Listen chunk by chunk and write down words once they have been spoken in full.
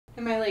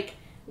Am I like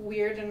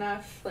weird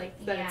enough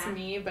like that it's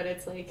me, but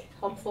it's like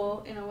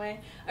helpful in a way?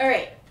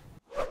 Alright.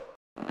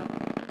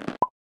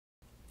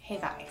 Hey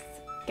guys,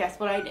 guess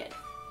what I did?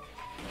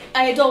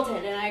 I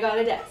adulted and I got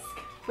a desk.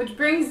 Which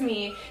brings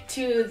me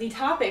to the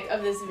topic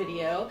of this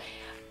video.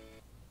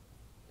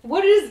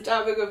 What is the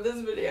topic of this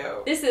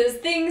video? This is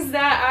things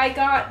that I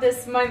got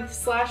this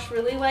month /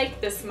 really like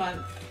this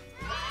month.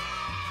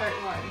 Part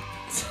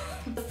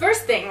 1. The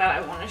first thing that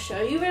I want to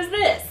show you is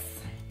this.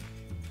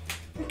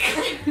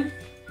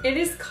 It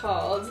is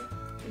called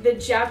the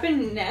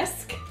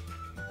Japanese.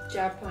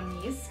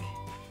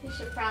 You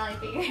should probably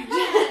figure out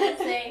what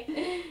to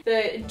say.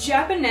 The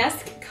Japanese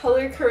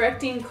color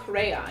correcting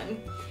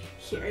crayon.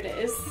 Here it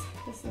is.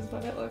 This is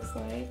what it looks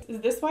like. Is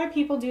this why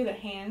people do the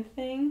hand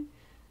thing?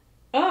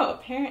 Oh,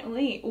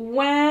 apparently.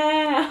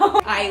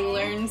 Wow! I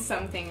learned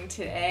something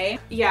today.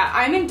 Yeah,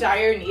 I'm in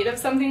dire need of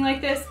something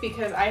like this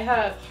because I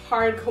have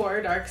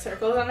hardcore dark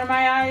circles under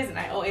my eyes, and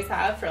I always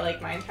have for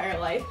like my entire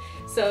life.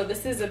 So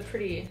this is a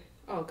pretty,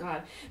 oh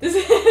god, this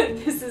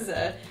is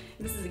a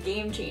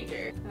game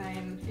changer.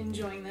 I'm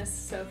enjoying this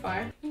so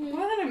far.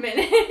 More than a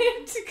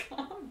minute.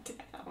 Calm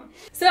down.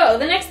 So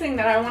the next thing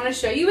that I want to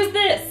show you is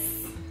this.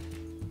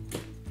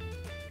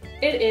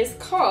 It is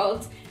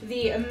called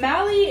the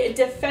Mally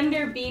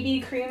Defender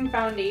BB Cream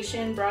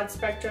Foundation Broad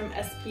Spectrum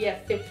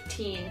SPF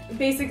 15.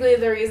 Basically,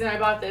 the reason I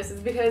bought this is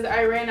because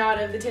I ran out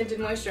of the tinted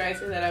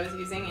moisturizer that I was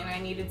using and I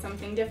needed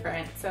something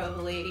different. So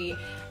the lady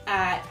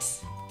at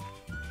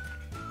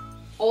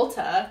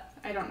Ulta,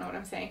 I don't know what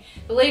I'm saying,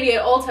 the lady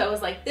at Ulta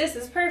was like, this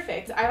is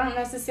perfect. I don't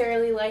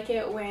necessarily like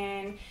it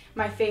when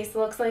my face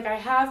looks like I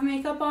have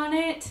makeup on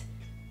it,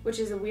 which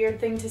is a weird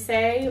thing to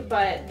say,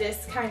 but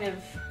this kind of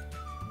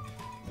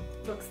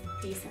looks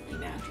decently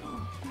natural.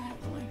 I have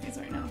it on my face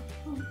right now.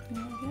 Oh, can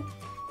you like it?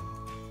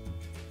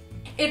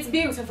 It's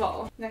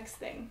beautiful. Next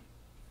thing.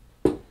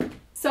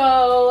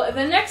 So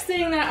the next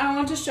thing that I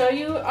want to show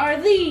you are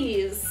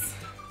these.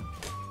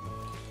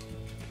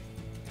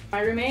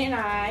 My roommate and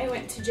I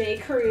went to J.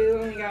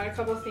 Crew and we got a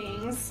couple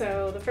things.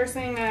 So the first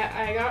thing that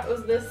I got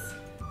was this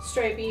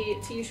stripey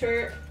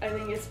t-shirt. I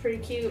think it's pretty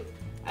cute.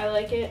 I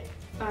like it.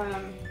 I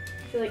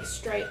feel like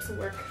stripes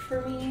work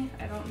for me.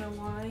 I don't know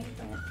why,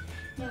 but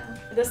yeah.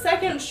 The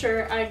second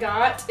shirt I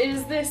got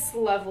is this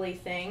lovely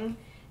thing.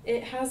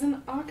 It has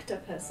an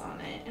octopus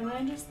on it, and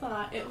I just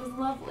thought it was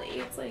lovely.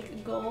 It's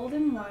like gold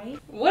and white.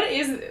 What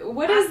is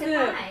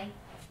the...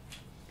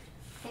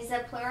 It's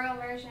a plural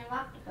version of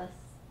octopus.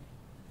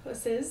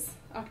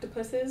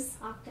 Octopuses.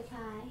 Octopi.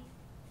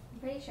 I'm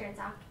pretty sure it's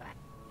octopi.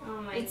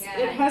 Oh my god.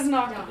 It has an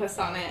octopus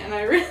on it, and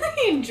I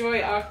really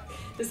enjoy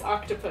this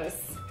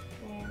octopus.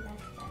 Yeah, that's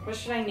better. What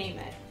should I name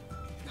it?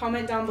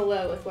 Comment down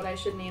below with what I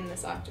should name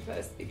this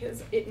octopus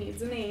because it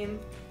needs a name.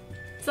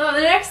 So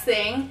the next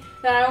thing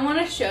that I want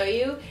to show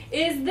you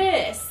is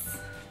this.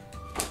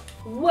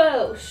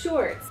 Whoa,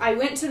 shorts. I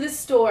went to the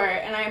store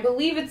and I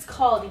believe it's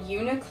called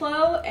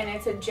UNIQLO and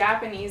it's a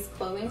Japanese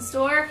clothing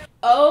store.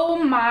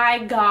 Oh my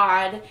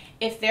god.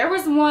 If there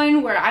was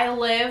one where I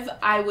live,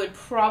 I would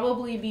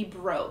probably be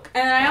broke.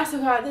 And I also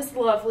got this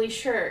lovely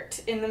shirt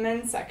in the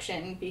men's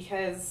section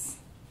because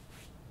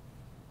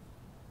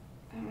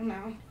I don't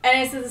know.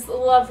 And it's this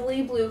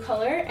lovely blue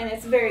color and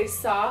it's very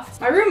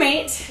soft. My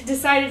roommate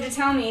decided to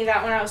tell me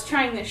that when I was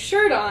trying this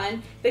shirt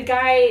on, the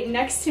guy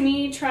next to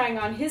me trying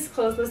on his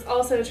clothes was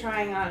also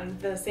trying on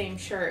the same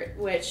shirt,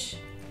 which,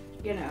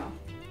 you know.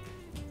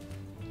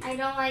 I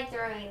don't like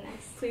throwing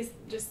this. Please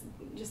just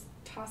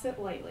toss it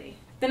lightly.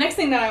 The next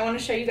thing that I want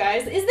to show you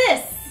guys is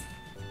this.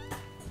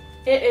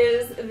 It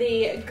is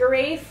the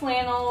gray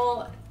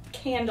flannel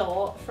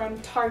candle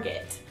from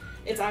Target.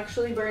 It's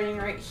actually burning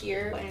right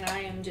here, and I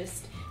am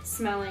just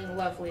smelling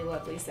lovely,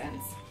 lovely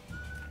scents.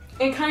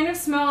 It kind of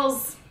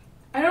smells,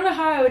 I don't know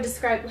how I would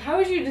describe, how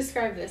would you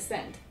describe this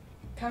scent?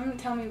 Come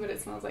tell me what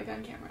it smells like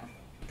on camera.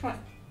 Come on.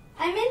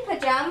 I'm in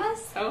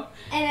pajamas, Oh?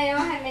 and I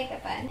don't have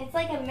makeup on. It's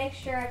like a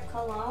mixture of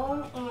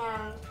cologne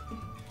and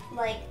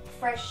like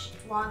fresh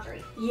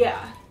laundry. Yeah.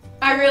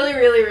 I really,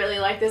 really, really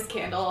like this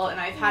candle, and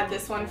I've had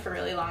this one for a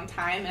really long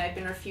time, and I've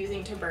been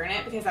refusing to burn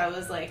it because I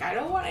was like, I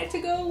don't want it to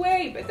go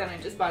away, but then I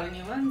just bought a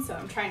new one, so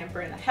I'm trying to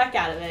burn the heck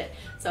out of it,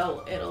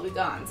 so it'll be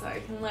gone, so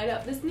I can light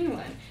up this new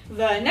one.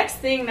 The next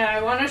thing that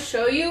I want to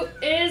show you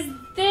is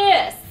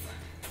this.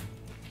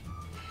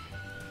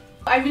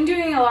 I've been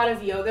doing a lot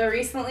of yoga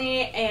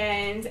recently,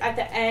 and at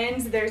the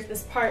end there's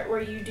this part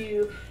where you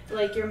do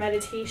like your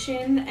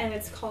meditation, and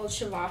it's called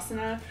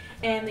Shavasana,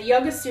 and the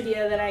yoga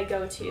studio that I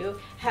go to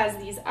has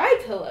these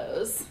eye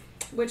pillows,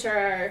 which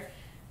are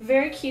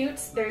very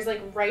cute. There's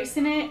like rice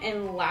in it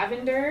and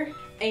lavender,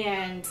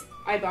 and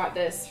I bought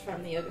this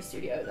from the yoga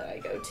studio that I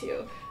go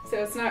to. So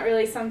it's not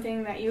really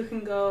something that you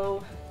can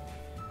go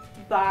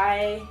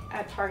buy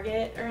at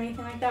Target or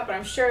anything like that, but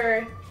I'm sure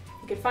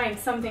you could find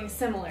something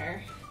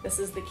similar. This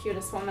is the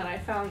cutest one that I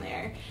found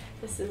there.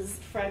 This is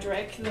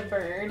Frederick the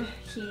bird.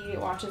 He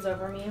watches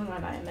over me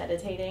when I'm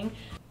meditating.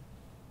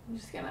 I'm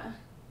just gonna...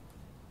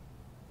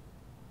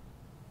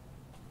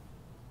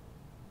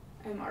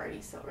 I'm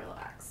already so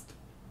relaxed.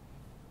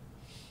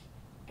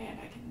 And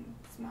I can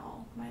smell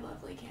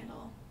lovely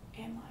candle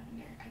and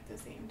lavender at the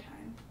same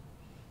time.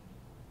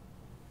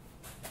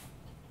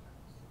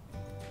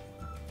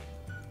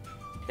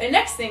 The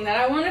next thing that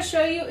I want to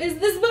show you is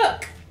this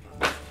book.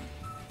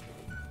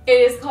 It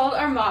is called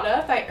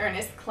Armada by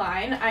Ernest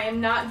Cline. I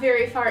am not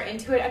very far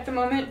into it at the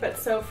moment, but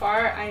so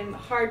far I'm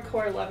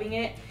hardcore loving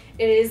it.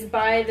 It is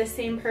by the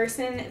same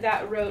person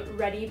that wrote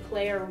Ready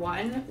Player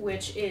One,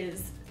 which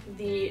is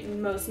the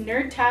most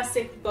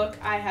nerd-tastic book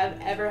I have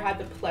ever had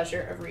the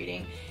pleasure of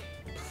reading.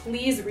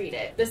 Please read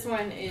it. This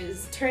one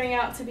is turning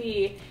out to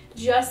be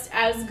just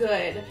as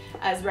good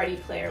as Ready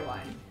Player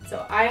One.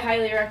 So I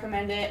highly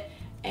recommend it,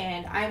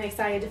 and I'm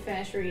excited to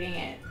finish reading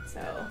it.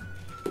 So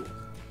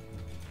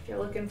if you're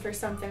looking for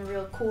something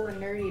real cool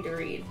and nerdy to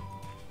read,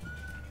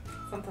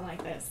 something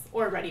like this,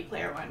 or Ready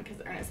Player One, because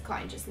Ernest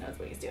Cline just knows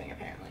what he's doing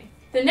apparently.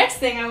 The next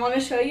thing I want to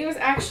show you is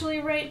actually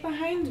right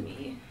behind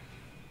me.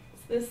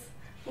 It's this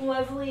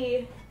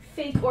lovely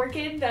fake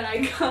orchid that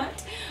I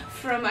got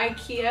from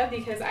IKEA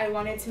because I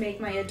wanted to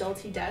make my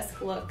adulty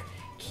desk look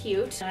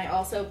cute. And I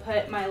also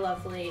put my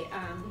lovely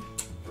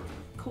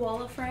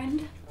koala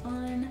friend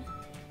on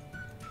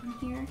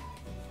here.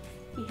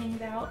 He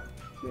hangs out,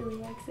 really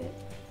likes it.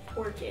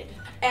 Orchid.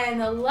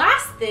 And the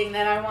last thing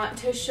that I want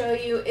to show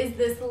you is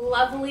this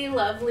lovely,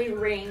 lovely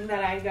ring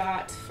that I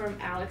got from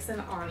Alex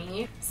and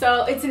Ani.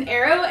 So it's an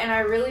arrow, and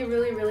I really,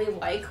 really, really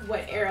like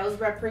what arrows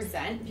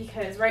represent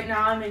because right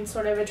now I'm in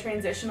sort of a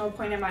transitional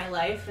point in my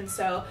life, and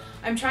so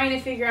I'm trying to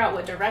figure out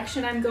what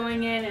direction I'm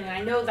going in, and I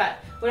know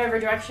that whatever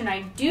direction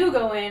I do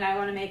go in, I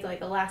want to make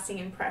like a lasting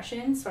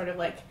impression, sort of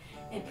like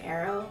an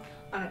arrow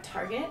on a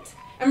target.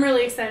 I'm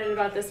really excited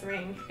about this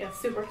ring. It's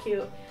super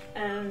cute,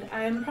 and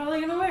I'm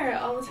probably gonna wear it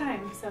all the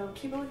time, so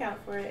keep a lookout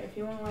for it if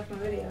you want to watch my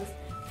videos.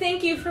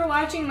 Thank you for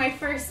watching my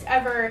first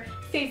ever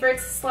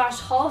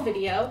favorites/haul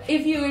video.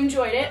 If you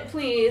enjoyed it,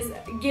 please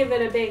give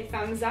it a big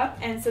thumbs up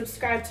and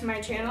subscribe to my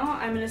channel.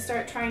 I'm gonna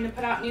start trying to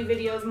put out new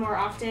videos more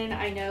often.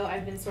 I know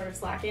I've been sort of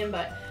slacking,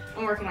 but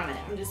I'm working on it.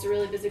 I'm just a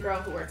really busy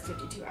girl who works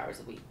 52 hours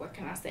a week. What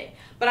can I say?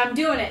 But I'm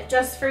doing it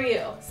just for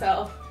you,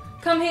 so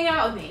come hang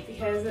out with me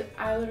because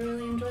I would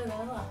really enjoy that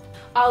a lot.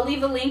 I'll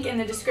leave a link in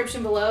the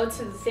description below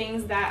to the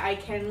things that I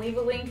can leave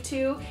a link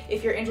to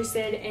if you're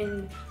interested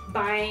in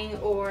buying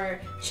or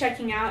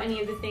checking out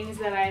any of the things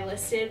that I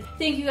listed.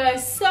 Thank you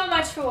guys so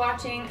much for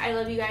watching. I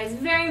love you guys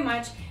very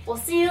much. We'll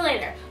see you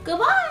later.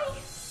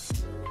 Goodbye!